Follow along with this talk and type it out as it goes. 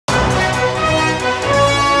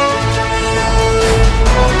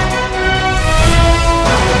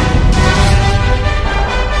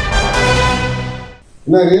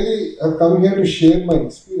And I really have come here to share my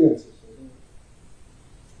experiences.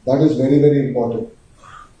 That is very, very important.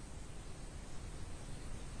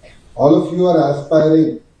 All of you are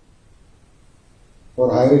aspiring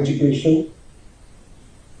for higher education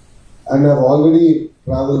and have already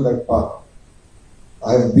traveled that path.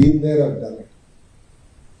 I have been there, I have done it.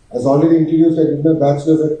 As already introduced, I did my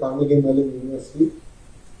bachelor's at Carnegie Mellon University.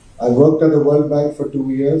 I worked at the World Bank for 2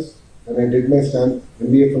 years and I did my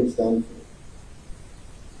MBA from Stanford.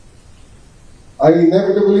 I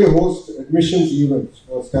inevitably host admissions events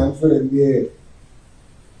for Stanford MBA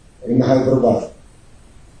in Hyderabad.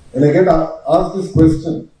 And I get asked this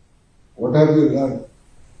question, what have you learned?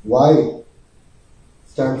 Why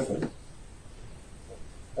Stanford?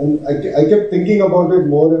 And I kept thinking about it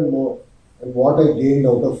more and more and what I gained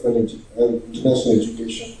out of international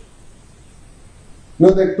education. You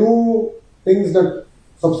know, there are two things that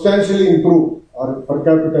substantially improve our per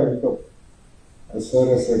capita income, as sir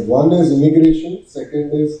has said. One is immigration,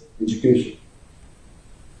 second is education.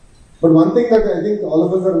 But one thing that I think all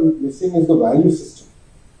of us are missing is the value system.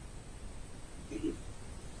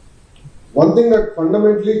 One thing that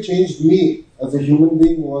fundamentally changed me as a human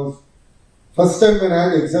being was, first time when I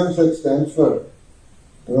had exams at Stanford,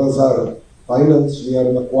 it was our finals, we are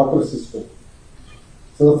in a quarter system.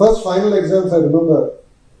 So the first final exams I remember,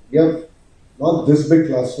 we have not this big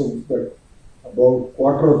classrooms, but about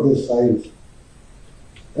quarter of this size.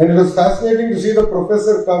 And it was fascinating to see the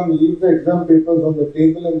professor come, leave the exam papers on the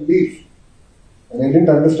table and leave. And I didn't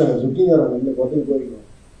understand, I was looking around, I'm like, what is going on?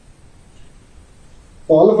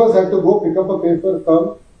 So all of us had to go pick up a paper,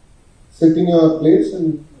 come, sit in your place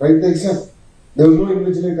and write the exam. There was no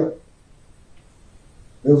invigilator.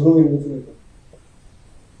 There was no invigilator.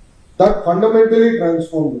 That fundamentally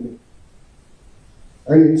transformed me.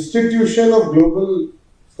 An institution of global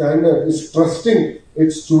standard is trusting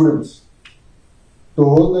its students to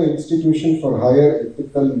hold the institution for higher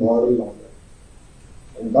ethical, moral honor.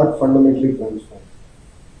 And that fundamentally transformed.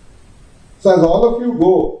 So as all of you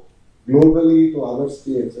go globally to other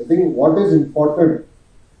states, I think what is important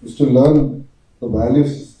is to learn the value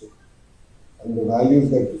system and the values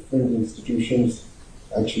that different institutions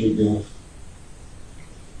actually give.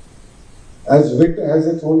 As WIT has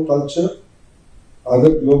its own culture,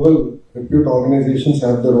 other global repute organizations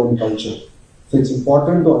have their own culture. So it's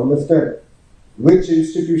important to understand which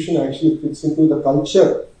institution actually fits into the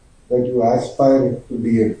culture that you aspire to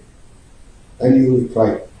be in, and you will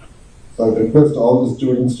try. So I request all the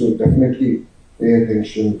students to definitely pay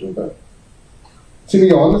attention to that. See,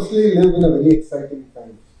 we honestly live in a very exciting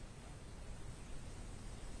time.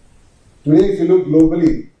 Today, if you look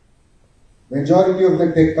globally, majority of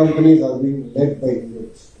the tech companies are being led by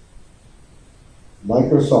Indians.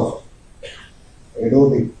 Microsoft,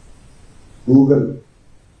 Adobe, Google.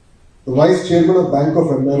 The vice chairman of Bank of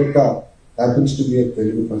America happens to be a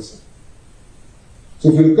Telugu person. So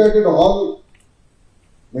if you look at it all,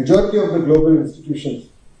 majority of the global institutions,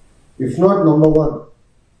 if not number one,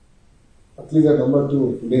 at least at number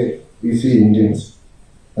two today, we see Indians.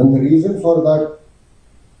 And the reason for that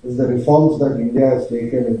is the reforms that India has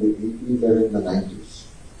taken in the 80s and in the 90s.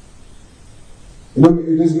 You know,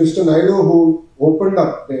 it is Mr. Naidu who opened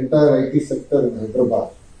up the entire IT sector in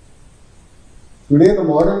Hyderabad. Today, the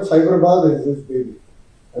modern Cyberabad is his baby.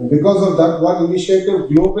 And because of that one initiative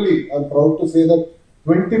globally, I'm proud to say that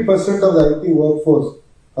 20% of the IT workforce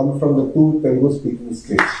come from the two Telugu-speaking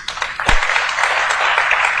states.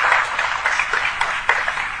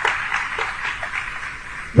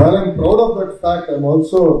 While I'm proud of that fact, I'm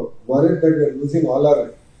also worried that we're losing all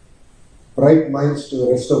our bright minds to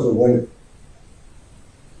the rest of the world.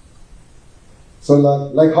 So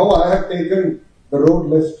like how I have taken the road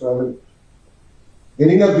less traveled.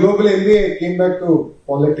 Getting a global MBA, I came back to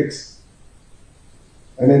politics.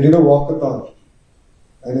 And I did a walkathon.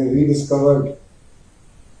 And I rediscovered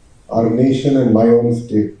our nation and my own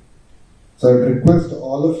state. So I request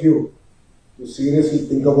all of you to seriously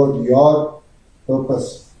think about your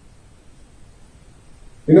purpose.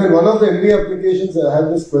 You know, in one of the MBA applications, I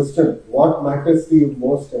had this question, what matters to you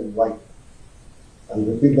most and why? I'll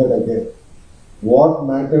repeat that again. What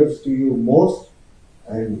matters to you most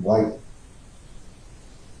and why?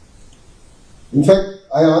 In fact,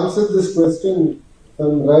 I answered this question, if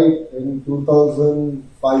I'm right, in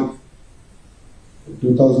 2005.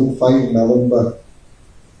 2005 November,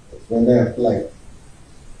 that's when I applied.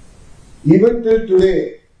 Even till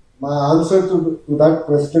today, my answer to that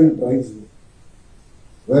question drives me.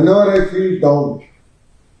 Whenever I feel down,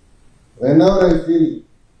 whenever I feel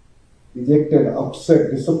dejected,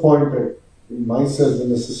 upset, disappointed in myself, in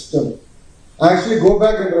the system, I actually go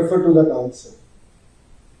back and refer to that answer.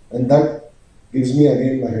 And that gives me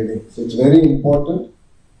again my headache. So it's very important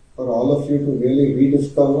for all of you to really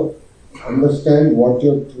rediscover, understand what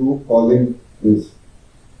your true calling is.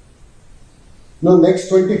 Now, next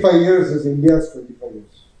 25 years is India's 25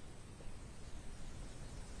 years.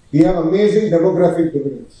 We have amazing demographic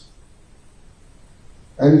dividends.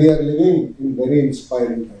 And we are living in very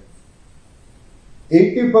inspiring times.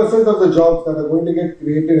 80% of the jobs that are going to get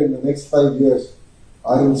created in the next 5 years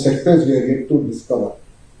are in sectors we are yet to discover.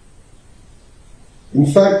 In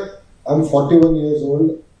fact, I'm 41 years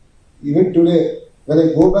old. Even today, when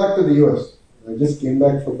I go back to the US, I just came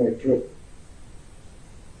back from my trip,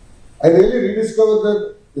 I really rediscovered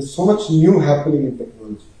that there's so much new happening in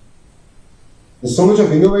technology. There's so much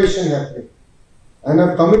of innovation happening. And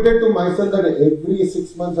I've committed to myself that every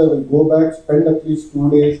 6 months I will go back, spend at least 2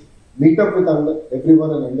 days, meet up with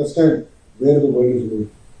everyone and understand where the world is going.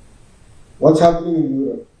 What's happening in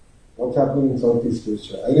Europe? What's happening in Southeast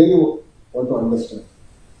Asia? I really want to understand.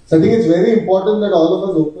 So I think it's very important that all of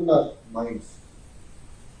us open our minds.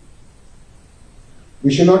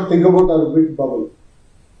 We should not think about our big bubble.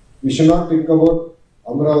 We should not think about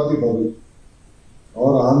Amaravati bubble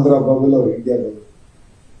or Andhra bubble or India bubble.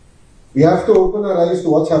 We have to open our eyes to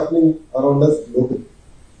what's happening around us globally.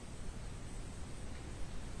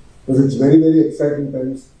 Because it's very, very exciting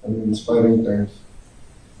times and inspiring times.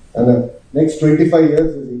 And the next 25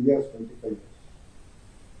 years is India's 25 years.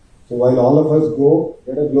 So while all of us go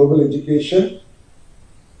get a global education,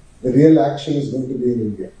 the real action is going to be in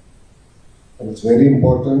India. And it's very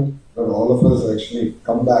important that all of us actually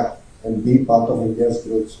come back and be part of India's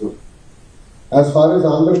growth story. As far as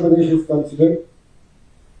Andhra Pradesh is concerned,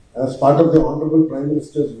 as part of the Honorable Prime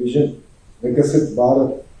Minister's vision, Vikasit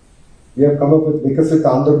Bharat, we have come up with Vikasit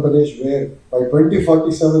Andhra Pradesh, where by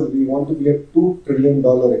 2047 we want to be a $2 trillion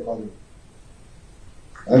economy.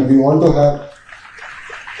 And we want to have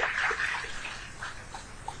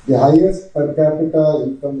the highest per capita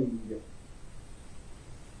income in India.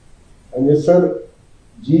 And yes, sir,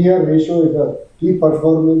 GR ratio is a key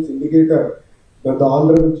performance indicator that the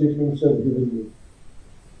Honorable Chief Minister has given me.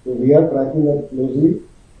 So we are tracking that closely.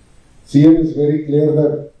 CM is very clear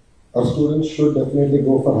that our students should definitely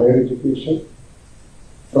go for higher education.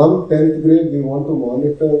 From 10th grade, we want to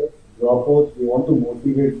monitor dropouts, we want to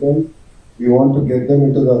motivate them, we want to get them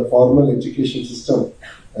into the formal education system,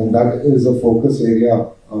 and that is a focus area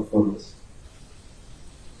for us.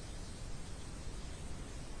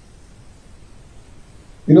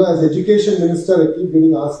 You know, as Education Minister, I keep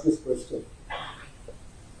getting asked this question.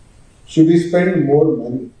 Should we spend more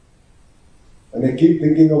money? And I keep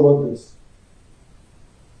thinking about this.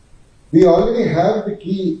 We already have the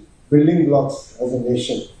key building blocks as a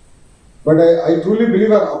nation. But I truly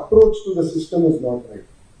believe our approach to the system is not right.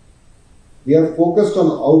 We are focused on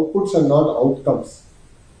outputs and not outcomes.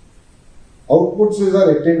 Outputs is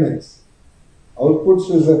our attendance. Outputs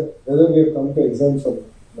is whether we have come to exams or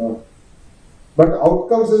not. But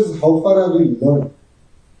outcomes is how far have we learned.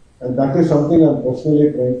 And that is something I'm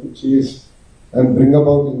personally trying to chase and bring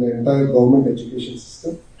about in the entire government education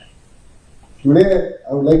system. Today,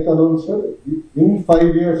 I would like to announce, sir, in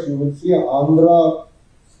 5 years, you will see Andhra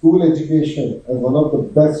school education as one of the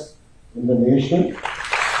best in the nation.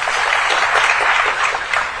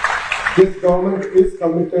 This government is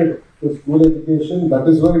committed to school education. That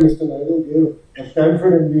is why Mr. Naidu gave a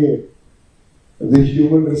Stanford MBA, the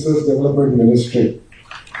Human Resource Development Ministry.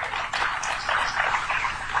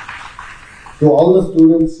 To all the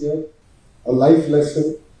students here, a life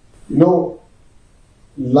lesson. You know,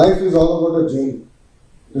 life is all about a journey.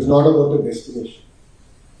 It is not about a destination.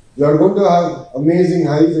 You are going to have amazing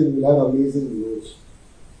highs and you will have amazing lows.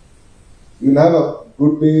 You will have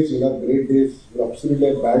good days, you will have great days, you will absolutely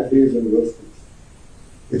have bad days and worse days.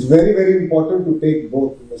 It's very, very important to take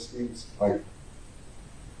both in the same stride.